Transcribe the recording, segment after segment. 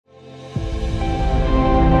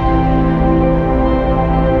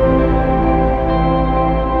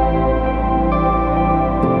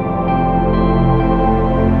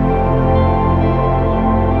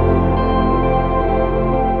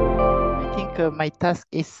my task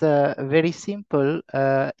is very simple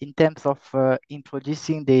in terms of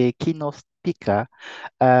introducing the keynote speaker.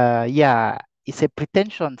 Yeah, it's a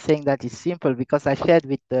pretension saying that it's simple because I shared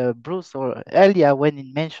with Bruce earlier when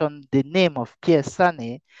he mentioned the name of Pierre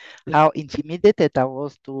Sané, how intimidated I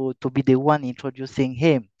was to be the one introducing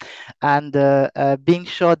him. And being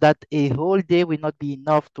sure that a whole day will not be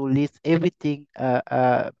enough to list everything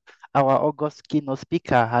our August keynote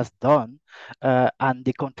speaker has done and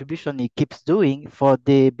the contribution he keeps doing for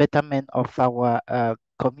the betterment of our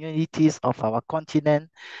communities, of our continent,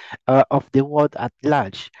 of the world at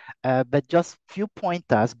large. But just few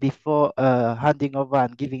pointers before handing over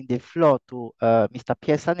and giving the floor to Mr.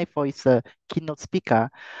 Pierre Sané for his keynote speaker.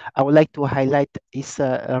 I would like to highlight his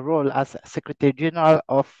role as Secretary General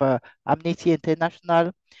of Amnesty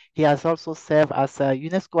International. He has also served as a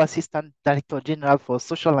UNESCO Assistant Director General for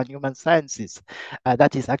Social and Human Sciences.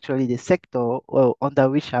 That is actually the sector under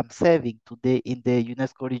which I'm serving today in the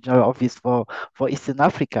UNESCO Regional Office for Eastern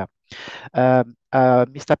Africa.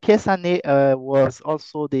 Mr. Pierre Sané was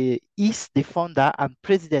also the founder and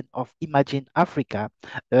president of Imagine Africa,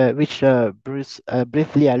 which Bruce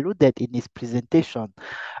briefly alluded in his presentation,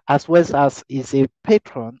 as well as is a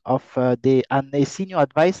patron of and a senior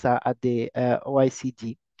advisor at the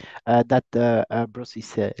OICD that Bruce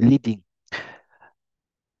is leading.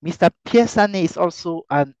 Mr. Pierre Sané is also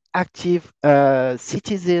an active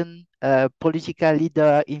citizen, political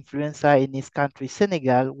leader, influencer in his country,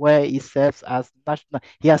 Senegal, where he serves as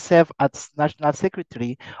he has served as National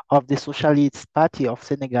Secretary of the Socialist Party of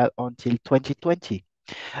Senegal until 2020.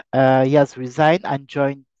 He has resigned and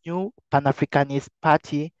joined new Pan-Africanist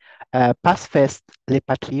party, PASFEST Les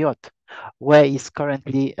Patriotes, where he's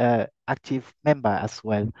currently active member as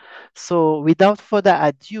well. So without further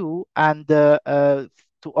ado, and to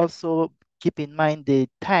also keep in mind the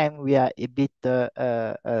time, we are a bit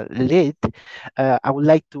late, I would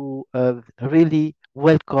like to really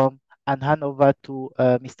welcome and hand over to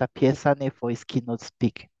Mr. Pierre Sané for his keynote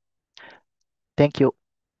speak. Thank you.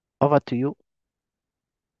 Over to you.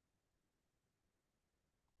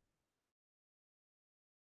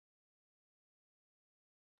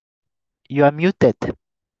 You are muted.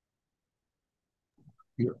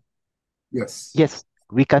 Yeah. Yes. Yes,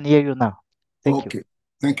 we can hear you now. Thank you. Okay.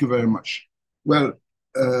 Thank you very much. Well,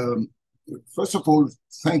 first of all,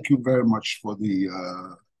 thank you very much for the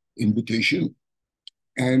invitation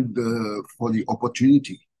and for the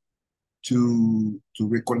opportunity to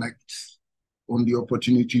reconnect, on the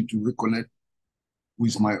opportunity to reconnect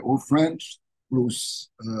with my old friend, Bruce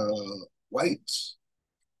White.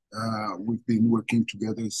 We've been working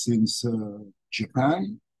together since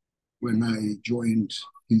Japan, when I joined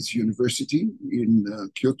his university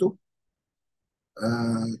in Kyoto,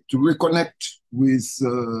 to reconnect with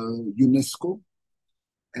UNESCO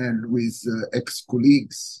and with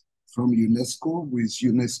ex-colleagues from UNESCO, with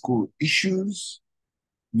UNESCO issues,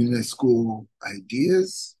 UNESCO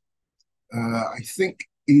ideas. I think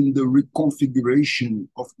in the reconfiguration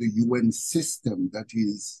of the UN system that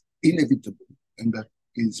is inevitable and that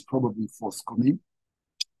is probably forthcoming,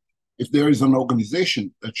 if there is an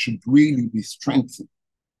organization that should really be strengthened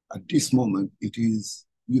at this moment, it is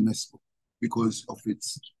UNESCO, because of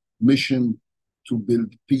its mission to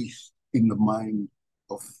build peace in the mind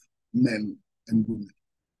of men and women.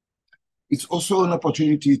 It's also an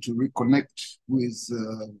opportunity to reconnect with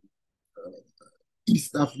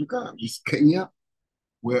East Africa, with Kenya,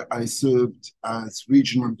 where I served as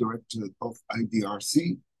regional director of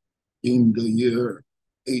IDRC in the year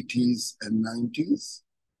 80s and 90s,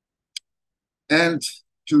 and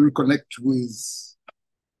to reconnect with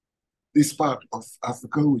this part of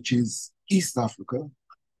Africa, which is East Africa,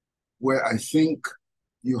 where I think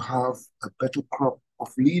you have a better crop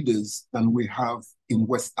of leaders than we have in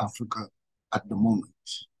West Africa at the moment.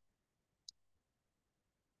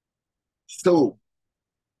 So,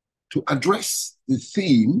 to address the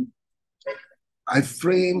theme, I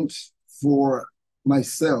framed for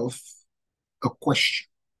myself a question,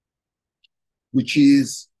 which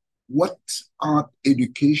is, what art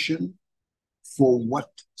education for what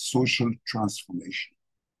social transformation?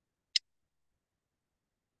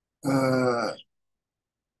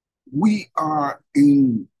 We are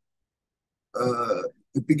in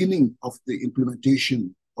the beginning of the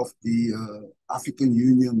implementation of the African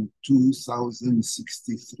Union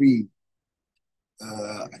 2063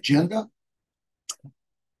 agenda.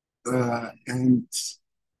 And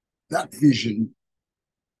that vision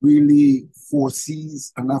really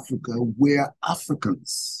foresees an Africa where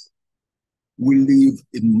Africans will live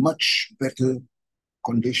in much better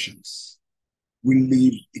conditions, will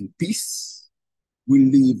live in peace, will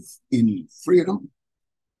live in freedom,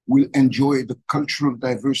 will enjoy the cultural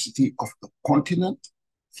diversity of the continent,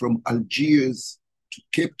 from Algiers to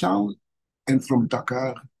Cape Town and from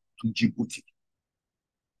Dakar to Djibouti,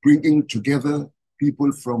 bringing together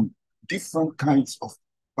people from different kinds of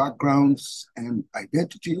backgrounds and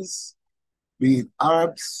identities, be it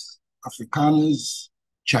Arabs, Afrikaners,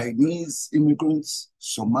 Chinese immigrants,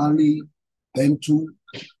 Somali, Bantu,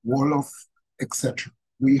 Wolof, etc.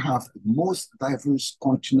 We have the most diverse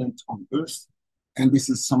continent on earth, and this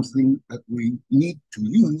is something that we need to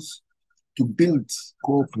use to build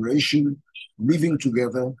cooperation, living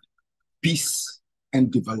together, peace,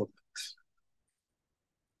 and development.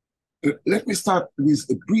 Let me start with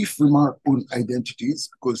a brief remark on identities,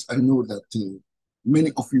 because I know that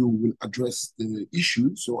many of you will address the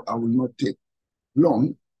issue, so I will not take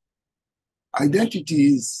long.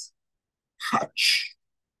 Identities hatch,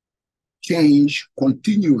 change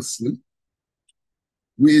continuously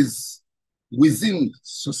within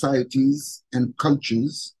societies and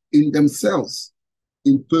cultures in themselves,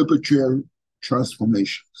 in perpetual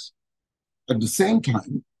transformations. At the same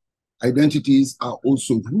time, identities are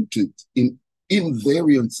also rooted in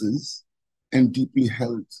invariances and deeply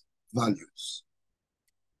held values.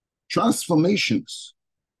 Transformations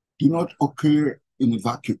do not occur in a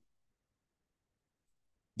vacuum.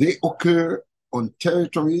 They occur on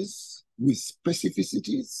territories with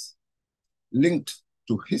specificities linked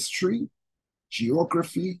to history,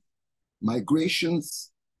 geography,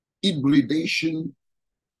 migrations, hybridation,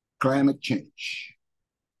 climate change.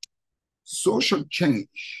 Social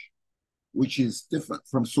change, which is different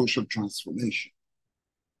from social transformation.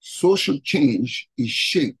 Social change is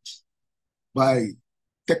shaped by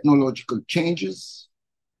technological changes,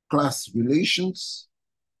 class relations,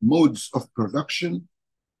 modes of production,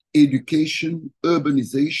 education,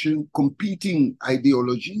 urbanization, competing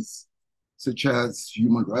ideologies, such as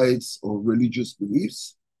human rights or religious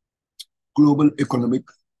beliefs, global economic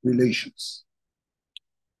relations.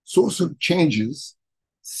 Social changes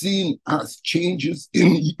seen as changes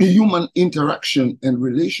in human interaction and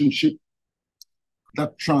relationship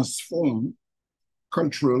that transform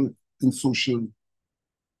cultural and social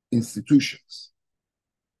institutions.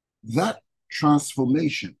 That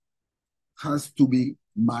transformation has to be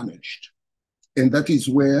managed, and that is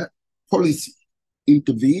where policy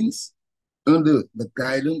intervenes under the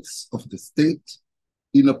guidance of the state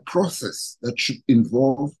in a process that should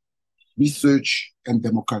involve research and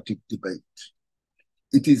democratic debate.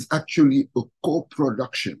 It is actually a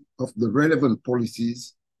co-production of the relevant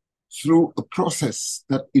policies through a process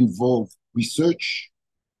that involves research,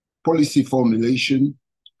 policy formulation,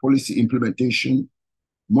 policy implementation,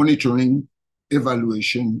 monitoring,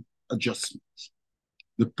 evaluation, adjustment.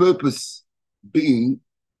 The purpose being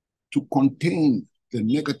to contain the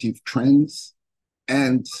negative trends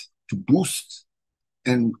and to boost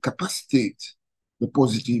and capacitate the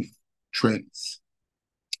positive trends.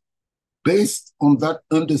 Based on that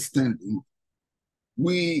understanding,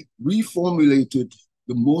 we reformulated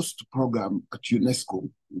the MOST program at UNESCO,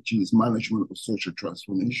 which is Management of Social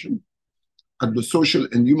Transformation, at the Social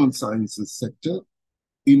and Human Sciences sector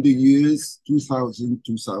in the years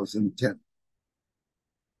 2000-2010.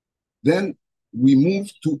 Then we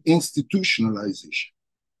moved to institutionalization.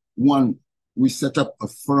 One, we set up a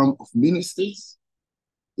forum of ministers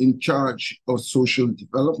in charge of social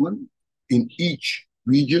development in each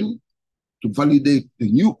region to validate the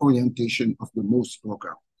new orientation of the MOST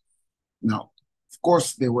program. Now, of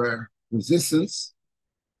course, there were resistance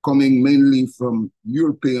coming mainly from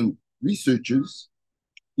European researchers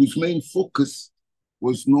whose main focus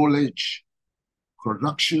was knowledge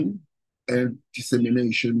production and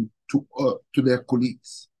dissemination to their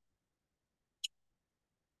colleagues.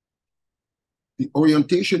 The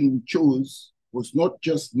orientation we chose was not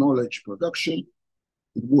just knowledge production,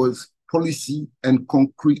 it was policy and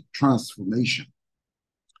concrete transformation.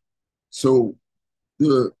 So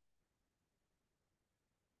the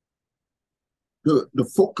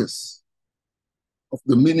focus of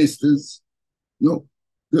the ministers, the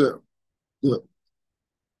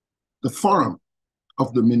forum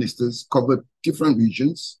of the ministers covered different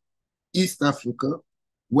regions: East Africa,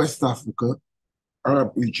 West Africa,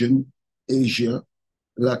 Arab region, Asia,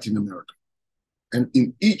 Latin America. And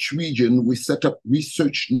in each region, we set up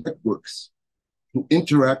research networks to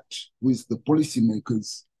interact with the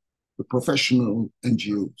policymakers, the professional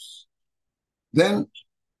NGOs. Then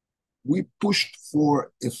we pushed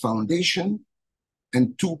for a foundation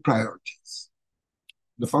and two priorities.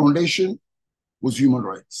 The foundation was human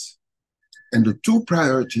rights, and the two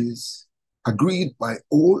priorities agreed by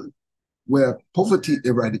all were poverty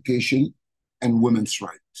eradication and women's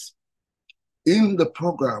rights. in the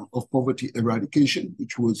program of poverty eradication,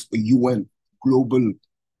 which was a UN global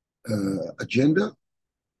agenda,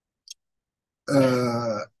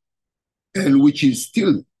 and which is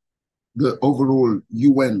still the overall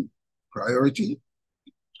UN priority,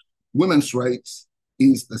 women's rights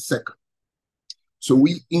is the second. So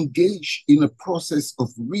we engage in a process of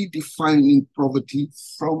redefining poverty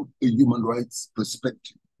from a human rights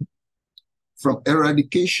perspective, from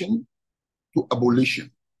eradication to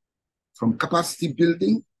abolition, from capacity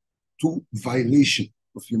building to violation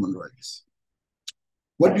of human rights.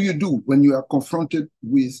 What do you do when you are confronted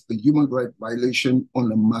with a human rights violation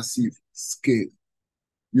on a massive scale?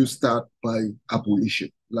 You start by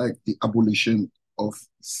abolition, like the abolition of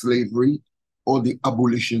slavery or the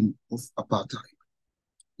abolition of apartheid.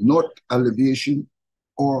 Not alleviation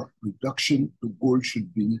or reduction, the goal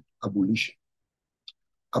should be abolition.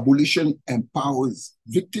 Abolition empowers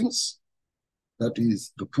victims, that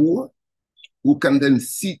is the poor, who can then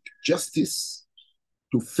seek justice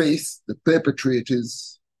to face the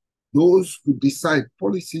perpetrators, those who decide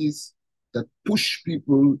policies that push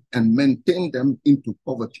people and maintain them into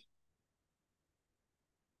poverty.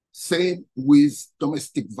 Same with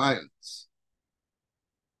domestic violence.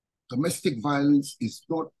 Domestic violence is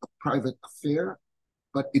not a private affair,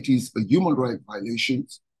 but it is a human rights violation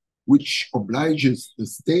which obliges the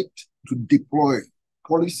state to deploy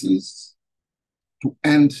policies to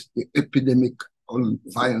end the epidemic on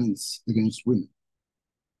violence against women.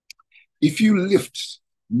 If you lift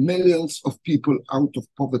millions of people out of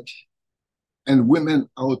poverty and women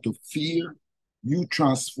out of fear, you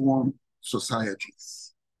transform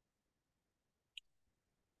societies.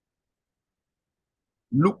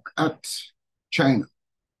 Look at China.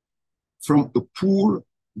 From a poor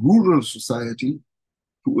rural society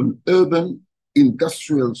to an urban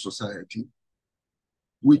industrial society,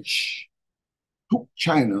 which took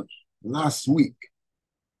China last week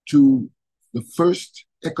to the first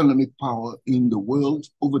economic power in the world,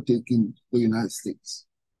 overtaking the United States.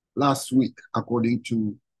 Last week, according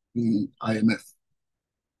to the IMF.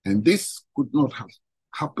 And this could not have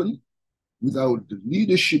happened without the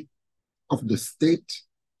leadership of the state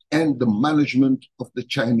and the management of the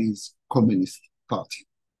Chinese Communist Party.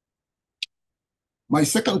 My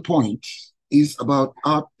second point is about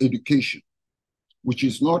art education, which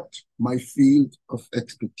is not my field of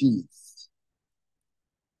expertise.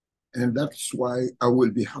 And that's why I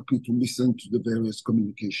will be happy to listen to the various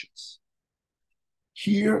communications.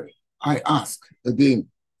 Here, I ask again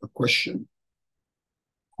a question.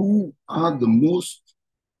 Who are the most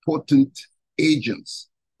potent agents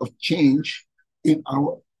of change in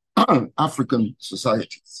our African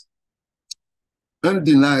societies?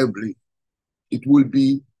 Undeniably, it will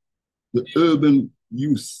be the urban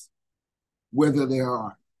youth, whether they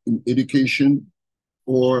are in education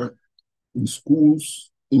or in schools,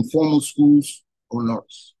 informal schools or not.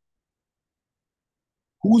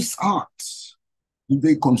 Whose art do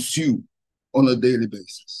they consume on a daily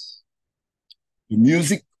basis? The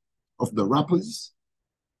music of the rappers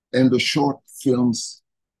and the short films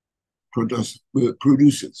producers,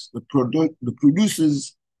 the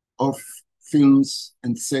producers of films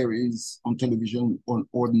and series on television, on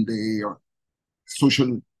ordinary or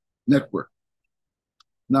social network.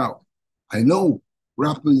 Now, I know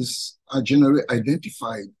rappers are generally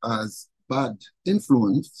identified as bad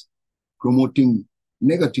influence, promoting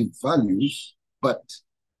negative values, but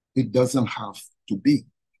it doesn't have to be.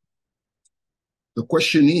 The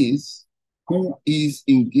question is, who is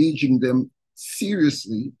engaging them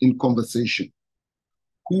seriously in conversation?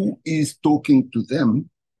 Who is talking to them,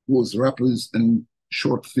 those rappers and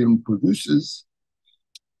short film producers,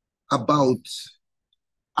 about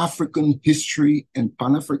African history and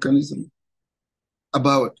Pan-Africanism,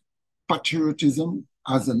 about patriotism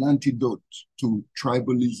as an antidote to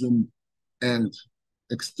tribalism and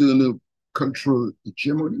external cultural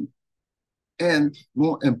hegemony, and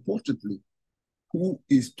more importantly, who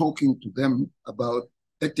is talking to them about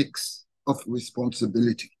ethics of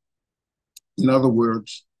responsibility? In other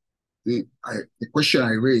words, the question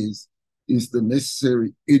I raise is the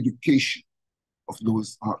necessary education of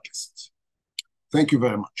those artists. Thank you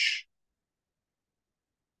very much.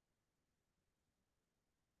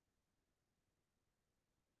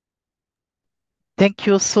 Thank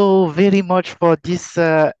you so very much for this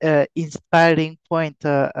inspiring point,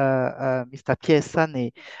 Mr. Pierre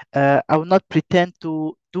Sané. I will not pretend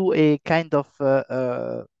to do a kind of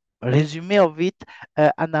resume of it,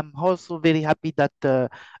 and I'm also very happy that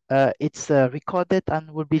it's recorded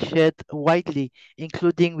and will be shared widely,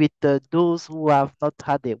 including with those who have not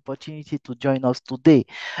had the opportunity to join us today.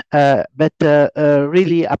 But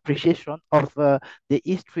really appreciation of the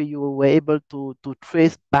history you were able to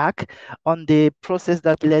trace back on the process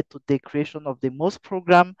that led to the creation of the MOST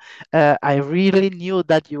program. I really knew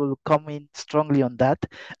that you will come in strongly on that.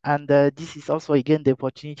 And this is also, again, the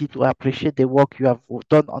opportunity to appreciate the work you have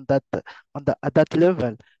done on that, at that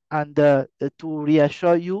level. And to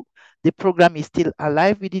reassure you, the program is still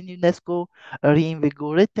alive within UNESCO,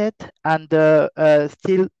 reinvigorated, and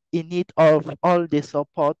still in need of all the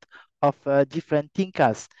support of different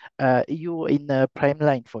thinkers, you in prime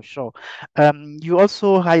line for sure. You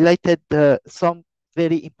also highlighted some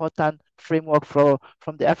very important framework from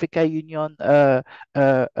the Africa Union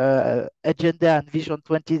Agenda and Vision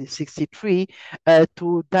 2063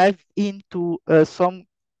 to dive into some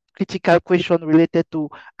critical question related to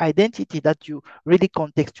identity that you really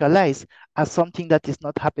contextualize as something that is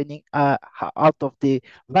not happening out of the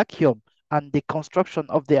vacuum, and the construction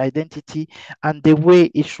of the identity and the way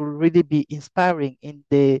it should really be inspiring in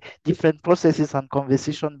the different processes and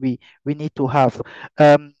conversation we need to have.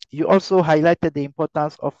 You also highlighted the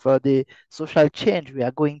importance of the social change we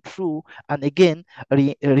are going through, and again,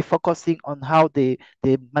 refocusing on how the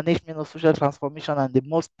management of social transformation and the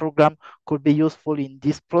MOST program could be useful in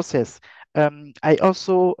this process. I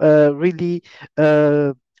also really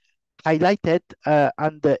highlighted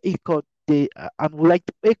and echoed and would like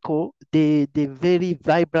to echo the very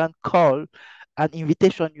vibrant call and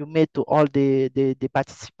invitation you made to all the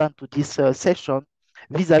participants to this session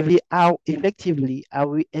vis-a-vis how effectively are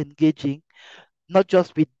we engaging not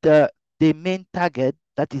just with the main target,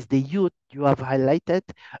 that is the youth you have highlighted,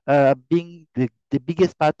 being the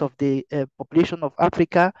biggest part of the population of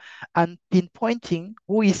Africa, and pinpointing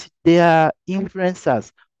who is their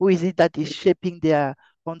influencers, who is it that is shaping their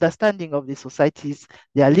understanding of the societies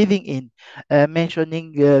they are living in,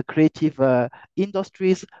 mentioning creative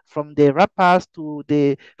industries from the rappers to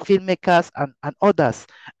the filmmakers and others,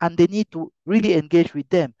 and they need to really engage with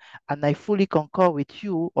them. And I fully concur with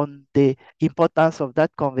you on the importance of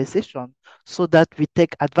that conversation so that we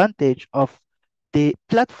take advantage of the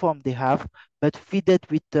platform they have, but feed it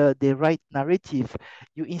with the right narrative.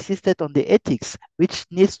 You insisted on the ethics, which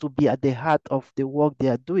needs to be at the heart of the work they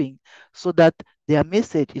are doing, so that their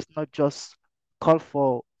message is not just call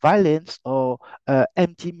for violence or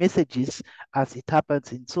empty messages, as it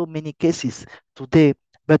happens in so many cases today,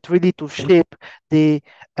 but really to shape the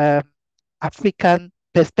um, African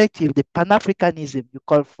perspective, the Pan-Africanism you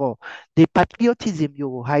call for, the patriotism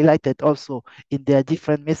you highlighted also in their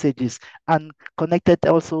different messages, and connected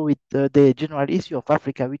also with the general issue of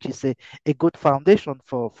Africa, which is a good foundation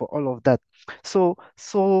for all of that. So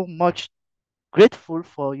much grateful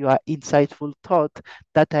for your insightful thought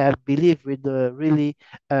that I believe will really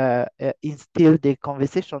instill the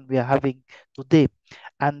conversation we are having today.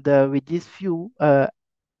 And with this view, I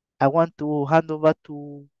want to hand over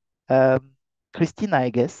to Christina, I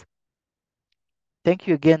guess. Thank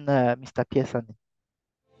you again, Mr. Pierre Sané.